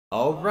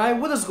Alright,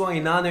 what is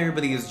going on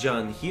everybody, it's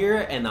John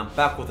here, and I'm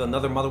back with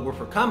another Modern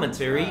Warfare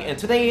commentary, and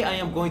today I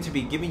am going to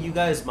be giving you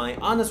guys my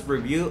honest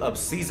review of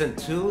Season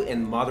 2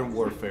 in Modern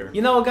Warfare.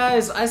 You know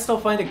guys, I still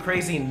find it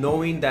crazy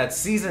knowing that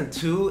Season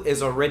 2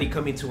 is already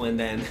coming to an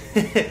end.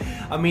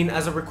 I mean,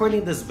 as of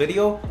recording this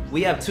video,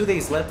 we have 2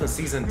 days left in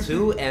Season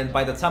 2, and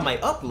by the time I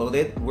upload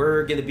it,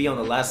 we're gonna be on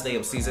the last day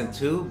of Season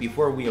 2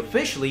 before we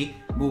officially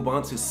move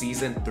on to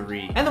Season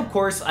 3. And of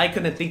course, I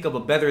couldn't think of a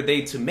better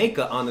day to make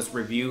an honest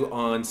review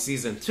on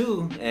Season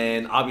 2,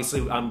 and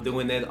obviously I'm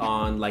doing it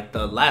on like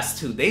the last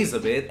 2 days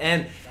of it,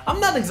 and I'm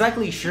not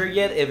exactly sure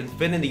yet if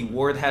Infinity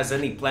Ward has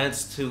any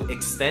plans to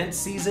extend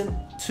Season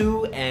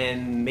 2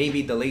 and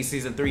maybe delay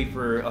Season 3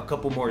 for a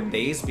couple more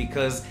days,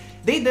 because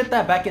they did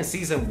that back in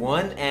Season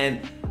 1,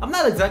 and I'm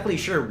not exactly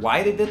sure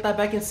why they did that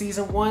back in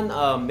Season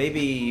 1.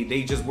 Maybe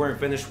they just weren't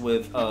finished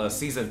with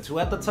Season 2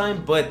 at the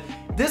time, but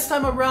this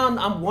time around,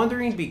 I'm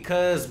wondering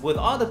because with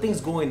all the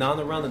things going on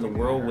around in the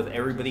world, with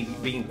everybody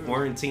being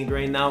quarantined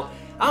right now,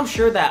 I'm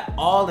sure that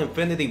all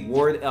Infinity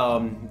Ward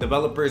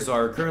developers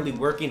are currently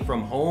working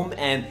from home,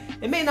 and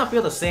it may not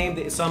feel the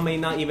same. Some may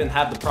not even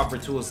have the proper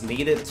tools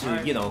needed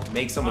to, you know,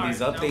 make some of these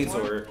updates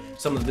or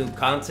some of the new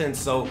content.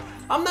 So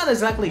I'm not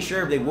exactly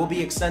sure if they will be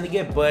extending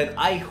it, but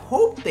I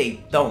hope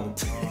they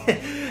don't.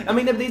 I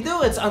mean, if they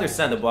do, it's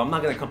understandable. I'm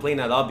not gonna complain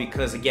at all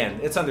because,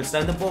 again, it's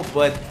understandable,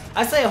 but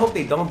I say I hope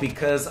they don't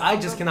because I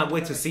just cannot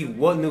wait to see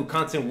what new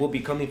content will be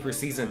coming for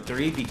Season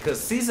 3, because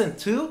Season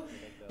 2,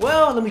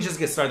 well, let me just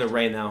get started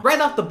right now. Right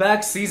off the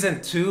back,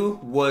 Season 2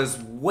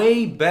 was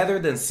way better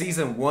than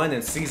Season 1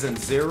 and Season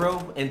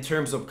 0 in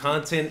terms of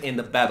content in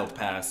the Battle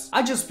Pass.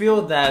 I just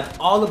feel that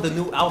all of the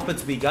new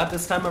outfits we got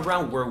this time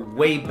around were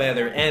way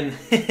better, and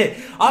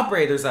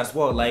operators as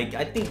well. Like,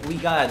 I think we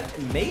got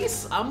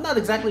Mace. I'm not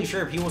exactly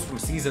sure if he was from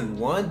Season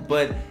 1,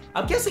 but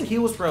I'm guessing he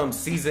was from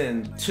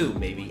Season 2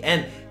 maybe.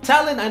 And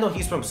Talon, I know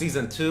he's from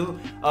Season 2.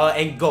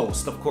 And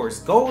Ghost, of course.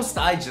 Ghost,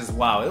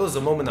 wow, it was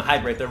a moment of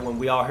hype right there when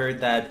we all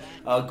heard that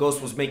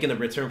Ghost was making a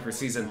return for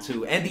Season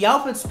 2. And the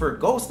outfits for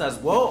Ghost as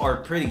well are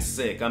pretty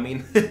sick. I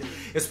mean,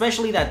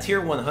 especially that Tier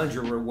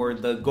 100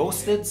 reward, the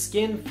Ghosted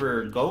skin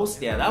for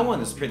Ghost, yeah, that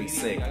one is pretty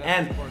sick.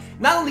 And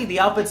not only the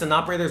outfits and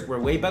operators were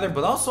way better,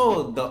 but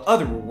also the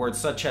other rewards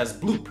such as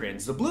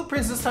blueprints. The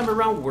blueprints this time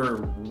around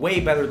were way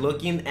better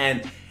looking,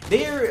 and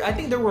I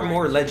think there were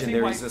more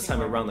legendaries this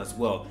time around as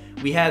well.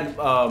 We had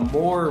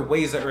more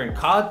ways to earn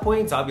COD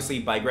points, obviously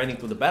by grinding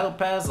through the battle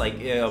pass. Like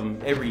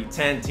every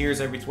 10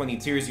 tiers, every 20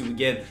 tiers, you would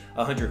get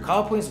 100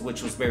 COD points,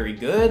 which was very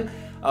good.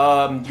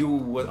 You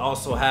would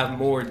also have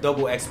more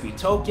double XP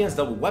tokens,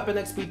 double weapon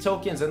XP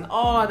tokens, and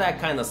all that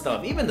kind of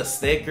stuff. Even the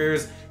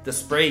stickers, the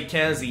spray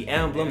cans, the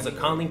emblems, the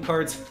calling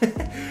cards,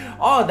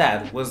 all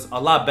that was a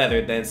lot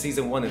better than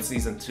Season 1 and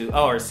Season 2,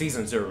 or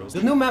Season 0.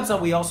 The new maps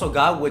that we also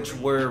got, which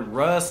were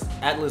Rust,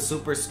 Atlas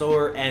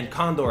Superstore, and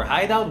Condor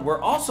Hideout, were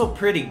also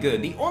pretty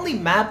good. The only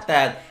map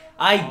that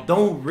I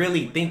don't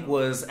really think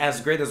was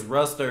as great as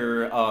Rust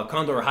or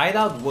Condor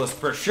Hideout was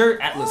for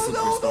sure Atlas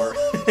Superstore,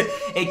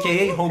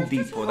 aka Home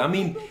Depot. I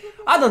mean,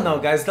 I don't know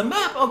guys, the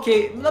map,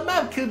 okay, the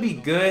map could be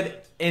good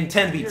in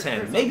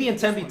 10v10. Maybe in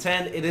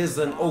 10v10 it is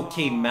an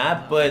okay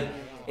map, but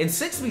in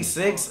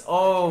 6v6,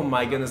 oh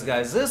my goodness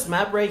guys, this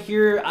map right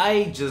here,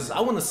 I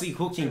want to see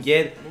who can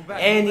get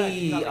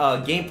any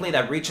gameplay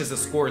that reaches the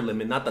score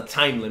limit, not the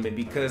time limit,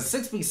 because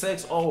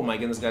 6v6, oh my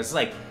goodness guys,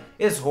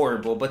 it's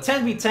horrible. But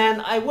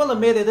 10v10, I will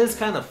admit it is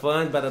kind of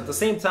fun, but at the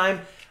same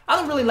time, I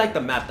don't really like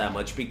the map that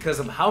much because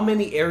of how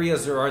many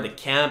areas there are to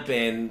camp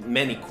and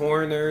many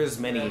corners,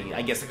 many,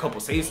 I guess a couple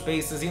safe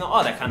spaces, you know,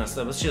 all that kind of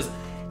stuff. It's just,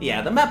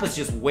 yeah, the map is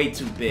just way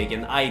too big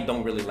and I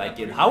don't really like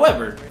it.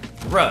 However,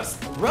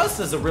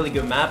 Rust is a really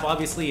good map,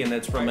 obviously, and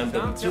it's from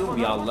MW2.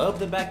 We all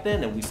loved it back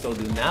then and we still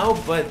do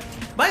now, but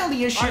my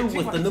only issue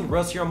with the new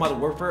Rust here on Modern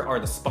Warfare are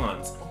the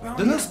spawns.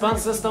 The new spawn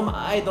system,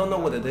 I don't know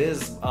what it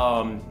is.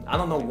 I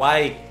don't know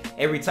why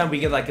every time we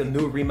get like a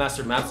new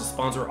remastered map, the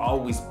spawns are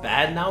always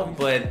bad now,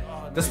 but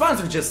the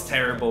spawns are just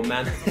terrible,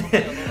 man.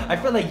 I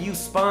feel like you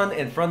spawn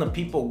in front of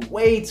people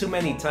way too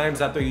many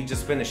times after you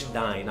just finish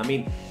dying. I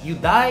mean, you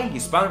die, you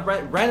spawn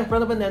right in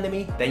front of an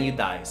enemy, then you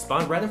die.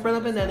 Spawn right in front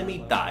of an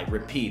enemy, die,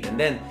 repeat. And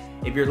then,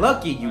 if you're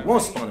lucky, you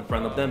won't spawn in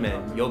front of them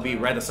and you'll be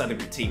right outside of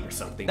your team or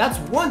something. That's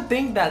one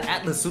thing that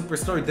Atlas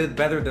Superstore did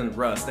better than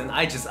Rust, and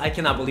I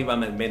cannot believe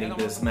I'm admitting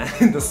this,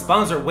 man. The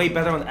spawns are way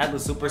better on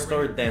Atlas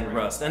Superstore than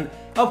Rust. And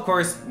of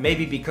course,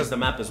 maybe because the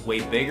map is way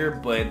bigger,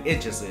 but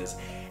it just is.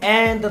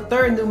 And the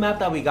third new map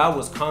that we got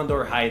was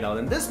Condor Hideout,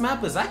 and this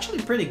map is actually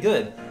pretty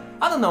good.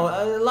 I don't know,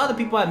 a lot of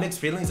people have mixed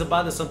feelings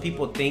about it. Some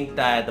people think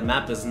that the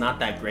map is not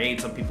that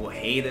great, some people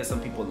hate it, some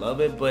people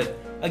love it, but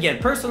again,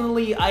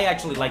 personally, I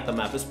actually like the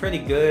map. It's pretty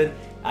good.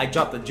 I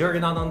dropped the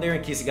Juggernaut on there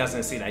in case you guys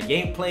didn't see that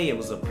gameplay. It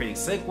was a pretty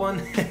sick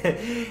one.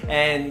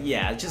 And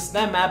yeah, just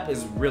that map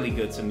is really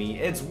good to me.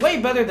 It's way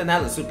better than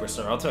Atlas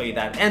Superstore, I'll tell you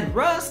that. And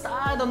Rust,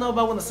 I don't know if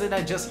I want to say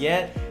that just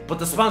yet, but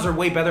the spawns are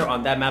way better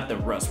on that map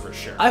than Rust for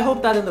sure. I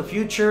hope that in the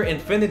future,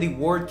 Infinity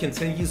Ward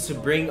continues to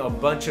bring a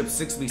bunch of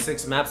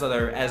 6v6 maps that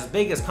are as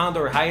big as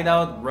Condor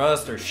Hideout,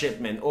 Rust, or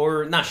Shipment,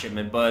 or not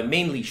Shipment, but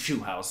mainly Shoe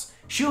House.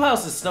 Shoe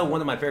House is still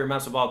one of my favorite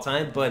maps of all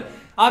time, but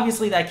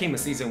obviously that came in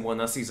Season 1,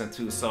 not Season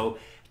 2, so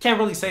can't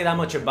really say that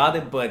much about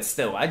it, but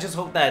still, I just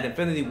hope that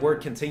Infinity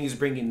Ward continues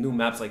bringing new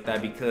maps like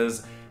that,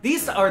 because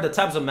these are the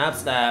types of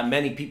maps that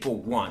many people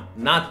want,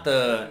 not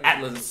the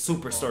Atlas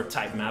Superstore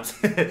type maps.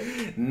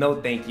 No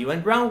thank you.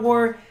 And Ground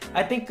War,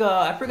 I think,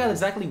 I forgot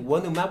exactly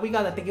what new map we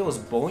got. I think it was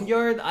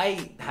Boneyard.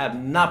 I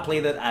have not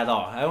played it at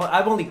all.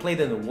 I've only played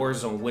it in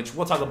Warzone, which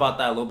we'll talk about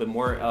that a little bit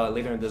more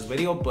later in this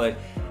video, but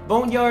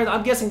Boneyard,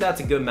 I'm guessing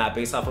that's a good map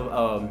based off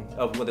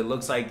of what it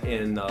looks like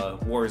in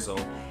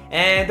Warzone.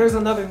 And there's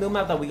another new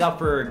map that we got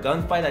for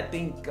Gunfight. I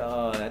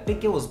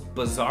think it was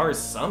Bazaar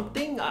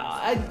something.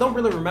 I don't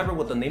really remember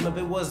what the name of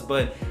it was,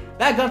 but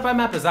that Gunfight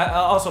map is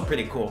also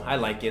pretty cool. I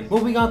like it.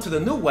 Moving on to the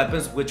new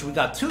weapons, which we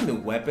got 2 new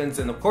weapons,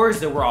 and of course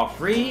they were all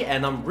free,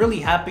 and I'm really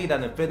happy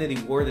that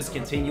Infinity Ward is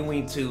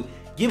continuing to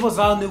give us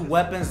all new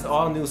weapons,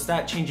 all new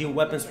stat changing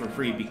weapons for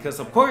free, because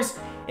of course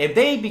if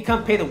they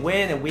become pay to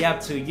win and we have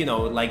to, you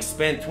know, like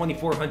spend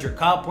 2,400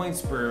 COD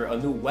points for a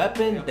new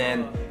weapon,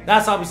 then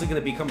that's obviously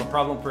going to become a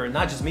problem for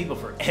not just me but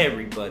for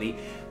everybody.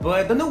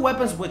 But the new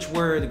weapons, which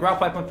were the Ground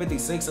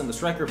 5.56 and the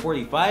Striker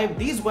 45,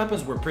 these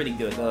weapons were pretty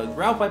good. The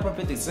Ground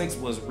 5.56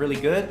 was really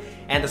good,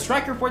 and the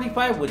Striker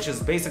 45, which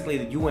is basically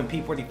the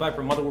UMP 45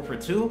 from Modern Warfare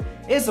 2,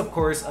 is of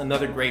course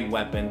another great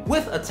weapon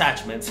with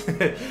attachments.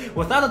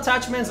 Without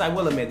attachments, I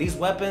will admit these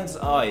weapons,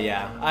 oh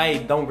yeah, I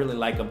don't really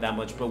like them that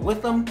much, but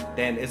with them,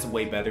 then it's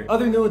way better.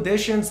 Other new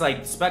additions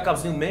like Spec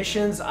Ops new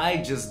missions, I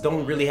just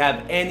don't really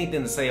have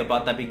anything to say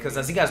about that, because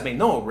as you guys may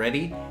know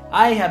already,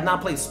 I have not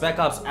played Spec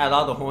Ops at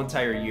all the whole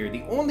entire year.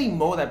 The only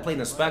mode I played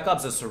in Spec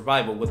Ops is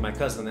Survival with my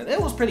cousin, and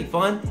it was pretty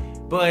fun,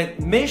 but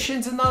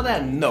missions and all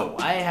that, no,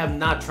 I have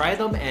not tried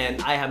them,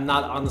 and I have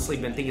not honestly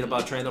been thinking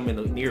about trying them in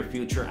the near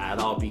future at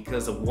all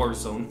because of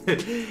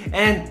Warzone.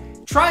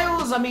 And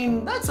trials, I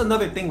mean, that's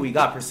another thing we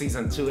got for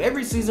Season 2.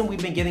 Every season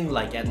we've been getting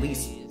like at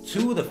least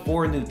 2 to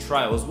 4 new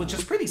trials, which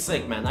is pretty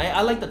sick, man.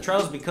 I like the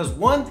trials because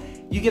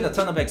 1, you get a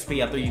ton of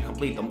XP after you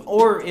complete them,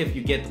 or if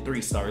you get the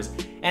 3 stars,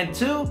 and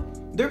 2,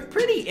 they're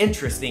pretty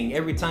interesting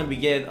every time we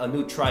get a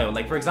new trial.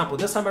 Like for example,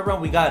 this time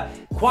around we got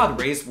Quad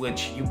Race,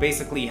 which you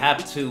basically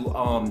have to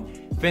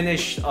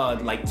finish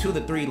like 2 to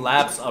 3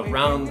 laps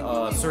around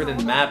a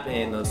certain map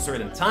in a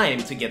certain time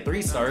to get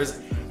 3 stars,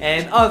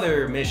 and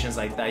other missions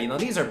like that. You know,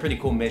 these are pretty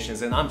cool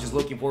missions, and I'm just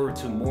looking forward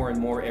to more and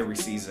more every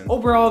season.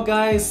 Overall,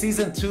 guys,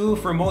 Season 2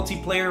 for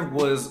multiplayer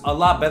was a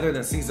lot better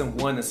than Season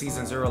 1 and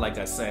Season 0, like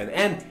I said.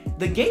 And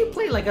the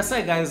gameplay, like I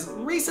said, guys,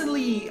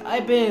 recently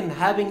I've been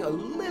having a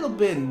little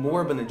bit more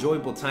of an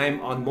enjoyable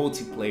time on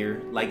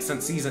multiplayer, like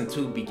since Season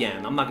 2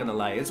 began. I'm not gonna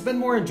lie, it's been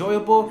more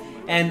enjoyable,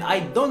 and I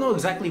don't know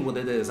exactly what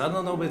it is. I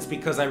don't know if it's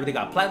because I already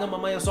got platinum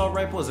on my assault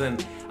rifles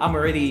and I'm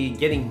already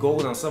getting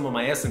gold on some of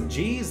my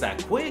SMGs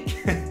that quick,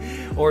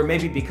 or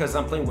maybe because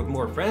I'm playing with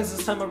more friends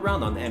this time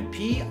around on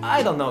MP.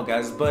 I don't know,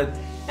 guys, but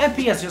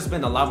MP has just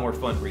been a lot more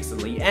fun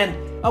recently, and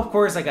of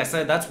course, like I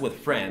said, that's with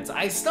friends.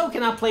 I still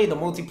cannot play the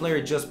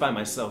multiplayer just by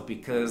myself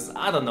because,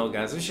 I don't know,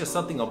 guys, there's just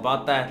something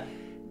about that.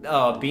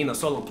 Being a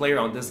solo player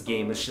on this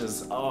game, it's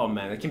just, oh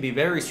man, it can be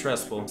very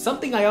stressful.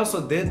 Something I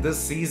also did this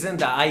season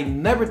that I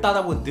never thought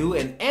I would do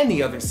in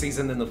any other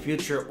season in the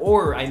future,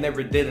 or I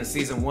never did in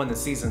Season 1 and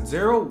Season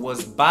 0,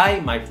 was buy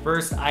my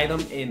first item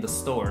in the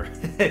store.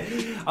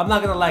 I'm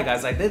not gonna lie,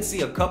 guys, I did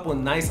see a couple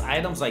nice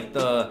items like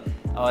the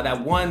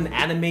that one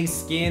anime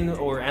skin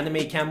or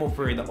anime camo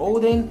for the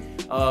Odin,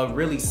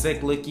 really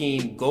sick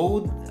looking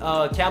gold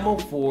camo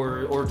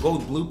for, or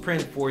gold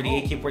blueprint for the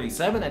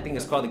AK-47. I think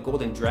it's called the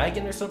Golden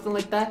Dragon or something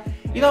like that.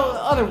 You know,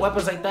 other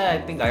weapons like that.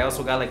 I think I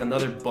also got like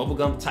another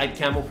bubblegum type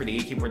camo for the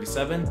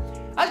AK-47.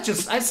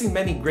 I've seen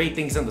many great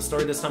things in the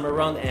store this time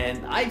around,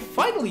 and I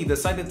finally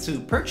decided to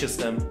purchase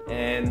them.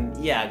 And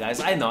yeah, guys,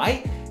 I know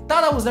I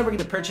thought I was never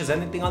gonna purchase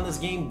anything on this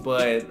game,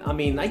 but I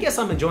mean, I guess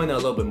I'm enjoying it a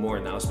little bit more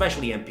now,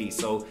 especially MP,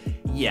 so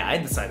yeah, I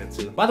decided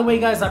to. By the way,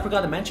 guys, I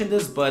forgot to mention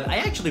this, but I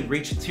actually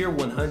reached tier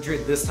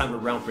 100 this time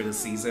around for this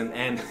season,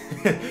 and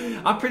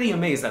I'm pretty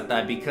amazed at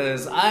that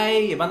because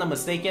if I'm not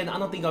mistaken, I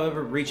don't think I've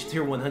ever reached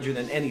tier 100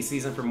 in any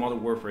season for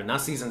Modern Warfare.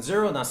 Not Season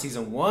 0, not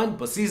Season 1,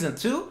 but Season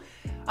 2?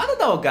 I don't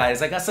know,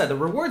 guys. Like I said, the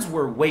rewards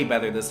were way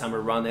better this time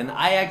around, and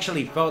I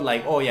actually felt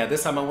like, oh yeah,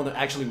 this time I want to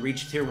actually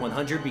reach tier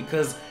 100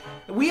 because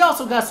we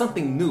also got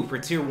something new for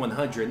tier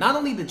 100. Not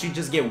only did you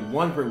just get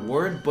 1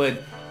 reward,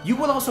 but you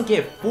would also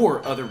get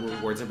 4 other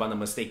rewards if I'm not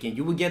mistaken.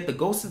 You would get the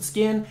Ghosted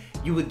skin,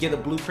 you would get a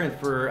blueprint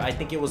for, I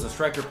think it was a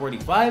Striker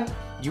 45,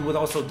 you would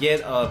also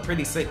get a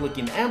pretty sick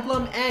looking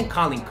emblem and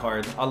calling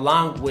card,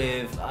 along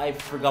with, I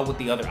forgot what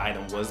the other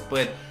item was,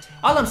 but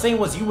all I'm saying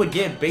was you would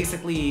get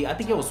basically, I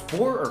think it was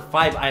 4 or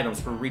 5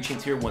 items for reaching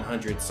tier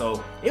 100,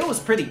 so it was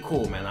pretty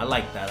cool, man. I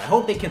like that. I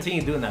hope they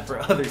continue doing that for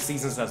other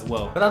seasons as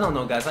well. But I don't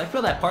know, guys. I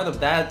feel that part of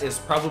that is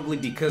probably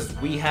because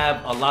we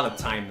have a lot of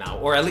time now,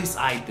 or at least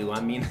I do. I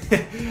mean,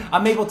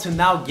 I'm able to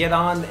now get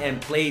on and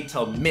play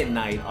till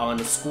midnight on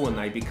a school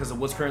night because of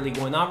what's currently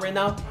going on right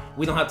now.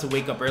 We don't have to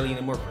wake up early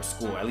anymore for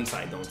school, at least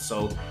I don't.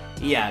 So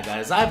yeah,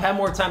 guys, I've had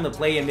more time to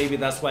play, and maybe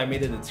that's why I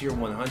made it a tier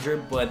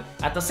 100, but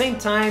at the same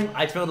time,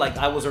 I feel like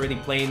I was already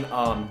playing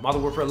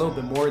Modern Warfare a little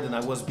bit more than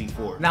I was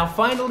before. Now,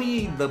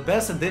 finally, the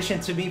best addition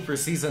to me for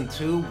Season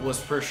 2 was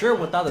for sure,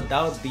 without a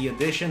doubt, the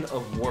addition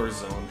of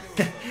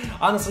Warzone.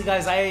 Honestly,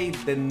 guys, I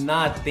did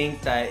not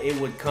think that it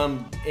would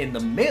come in the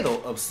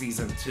middle of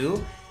Season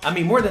 2. I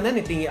mean, more than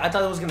anything, I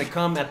thought it was going to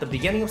come at the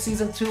beginning of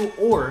Season 2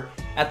 or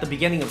at the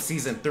beginning of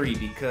Season 3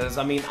 because,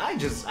 I mean, I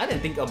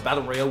didn't think a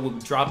Battle Royale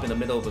would drop in the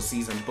middle of a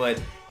season,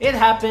 but it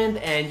happened,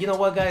 and you know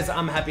what, guys?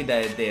 I'm happy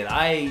that it did.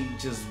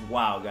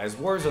 Wow, guys,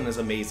 Warzone is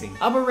amazing.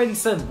 I've already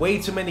said way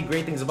too many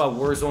great things about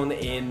Warzone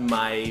in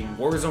my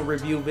Warzone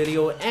review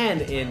video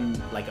and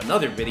in, like,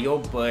 another video,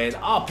 but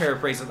I'll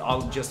paraphrase it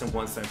all just in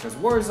one sentence.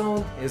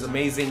 Warzone is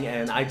amazing,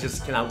 and I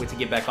just cannot wait to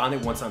get back on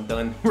it once I'm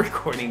done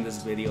recording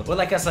this video. But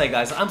like I said,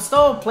 guys, I'm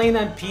still playing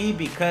MP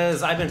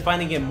because I've been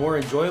finding it more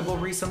enjoyable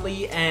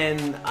recently,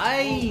 and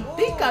I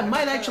think I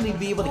might actually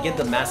be able to get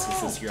Damascus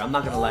this year. I'm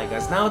not gonna lie,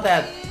 guys. Now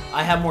that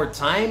I have more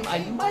time, I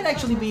might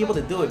actually be able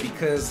to do it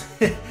because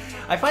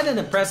I find it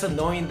impressive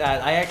knowing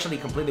that I actually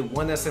completed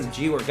one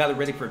SMG or got it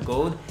ready for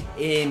gold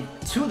in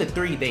 2 to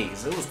 3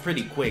 days. It was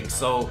pretty quick,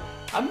 so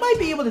I might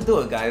be able to do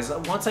it, guys.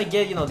 Once I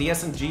get, you know, the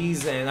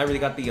SMGs, and I already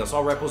got the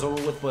assault rifles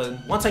over with,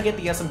 but once I get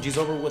the SMGs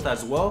over with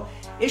as well,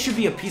 it should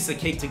be a piece of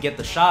cake to get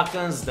the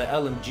shotguns, the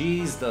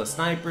LMGs, the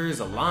snipers,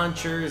 the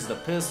launchers, the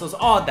pistols,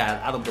 all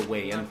that out of the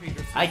way. And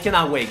I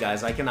cannot wait,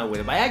 guys. I cannot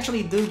wait. If I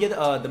actually do get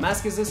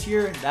Damascus this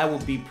year, that will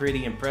be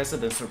pretty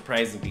impressive and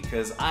surprising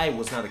because I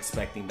was not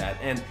expecting that.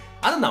 And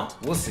I don't know,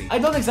 we'll see. I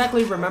don't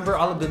exactly remember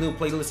all of the new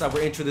playlists that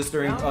were introduced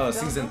during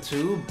Season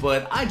 2,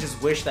 but I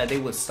just wish that they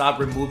would stop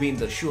removing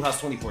the Shoot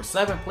House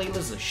 24/7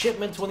 playlist, the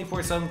Shipment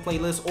 24/7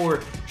 playlist, or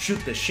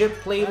Shoot the Ship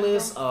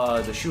playlist,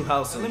 the Shoot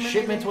House and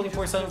Shipment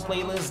 24/7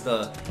 playlist,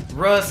 the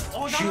Rust,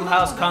 Shoot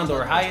House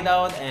Condor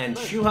Hideout, and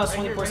Shoot House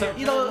 24/7,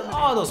 you know,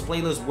 all those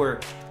playlists where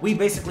we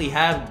basically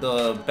have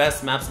the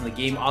best maps in the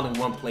game all in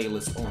one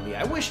playlist only.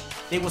 I wish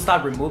they would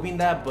stop removing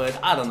that, but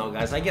I don't know,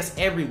 guys. I guess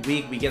every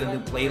week we get a new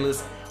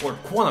playlist, or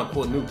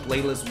quote-unquote new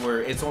playlist,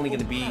 where it's only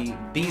going to be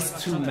these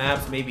 2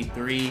 maps, maybe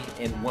 3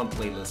 in one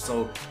playlist.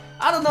 So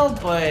I don't know,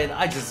 but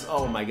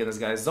oh my goodness,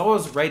 guys,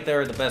 those right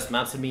there are the best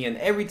maps to me, and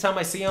every time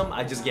I see them,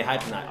 I just get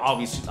hyped, and I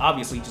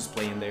obviously just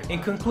play in there. In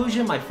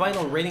conclusion, my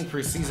final rating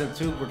for Season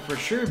 2 would for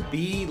sure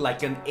be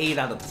like an 8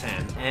 out of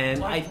 10,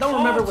 and I don't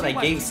remember what I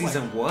gave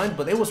Season 1,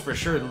 but it was for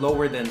sure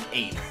lower than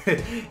 8.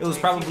 It was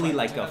probably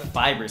like a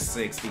 5 or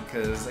 6,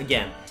 because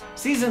again,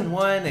 Season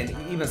 1 and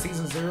even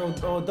Season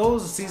 0,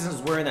 those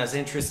seasons weren't as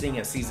interesting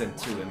as Season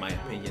 2 in my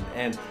opinion,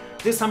 and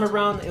this time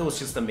around, it was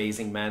just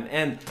amazing, man.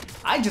 And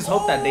I just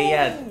hope that they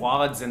add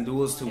quads and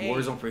duels to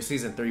Warzone for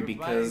Season 3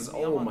 because,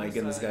 oh my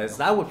goodness,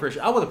 guys, I would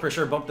have for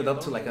sure bumped it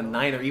up to like a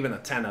 9 or even a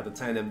 10 out of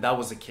 10 if that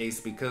was the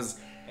case, because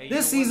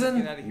this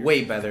season,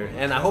 way better,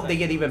 and I hope they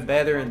get even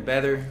better and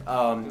better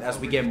as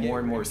we get more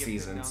and more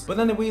seasons. But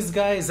anyways,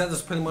 guys, that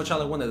is pretty much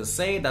all I wanted to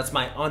say. That's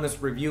my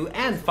honest review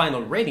and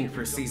final rating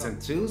for Season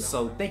 2,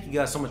 so thank you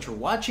guys so much for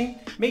watching.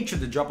 Make sure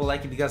to drop a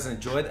like if you guys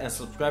enjoyed, and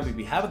subscribe if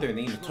you haven't,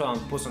 and to turn on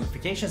post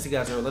notifications so you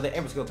guys are alerted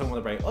every single time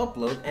whenever I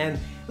upload. And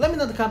let me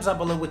know in the comments down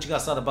below what you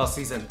guys thought about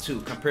Season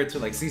 2 compared to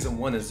like Season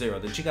 1 and 0.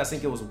 Did you guys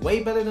think it was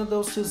way better than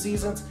those 2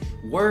 seasons?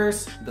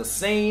 Worse? The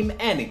same?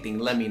 Anything?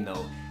 Let me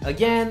know.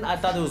 Again, I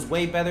thought it was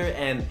way better,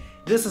 and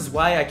this is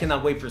why I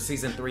cannot wait for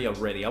Season 3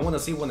 already. I want to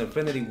see what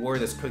Infinity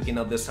Ward is cooking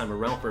up this time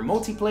around for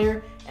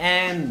multiplayer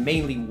and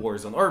mainly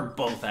Warzone, or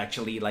both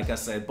actually. Like I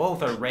said,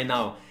 both are right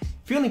now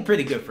feeling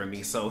pretty good for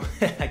me, so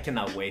I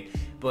cannot wait.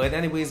 But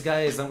anyways,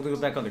 guys, I'm gonna go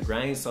back on the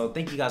grind, so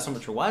thank you guys so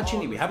much for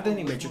watching. If you haven't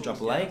done, make sure to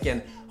drop a like,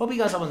 and hope you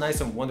guys have a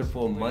nice and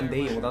wonderful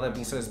Monday. And with all that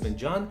being said, it's been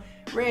John,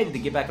 ready to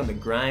get back on the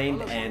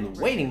grind and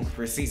waiting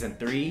for Season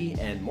 3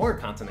 and more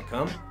content to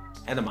come,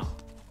 and I'm out.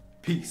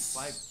 Peace.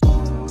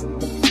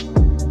 Bye.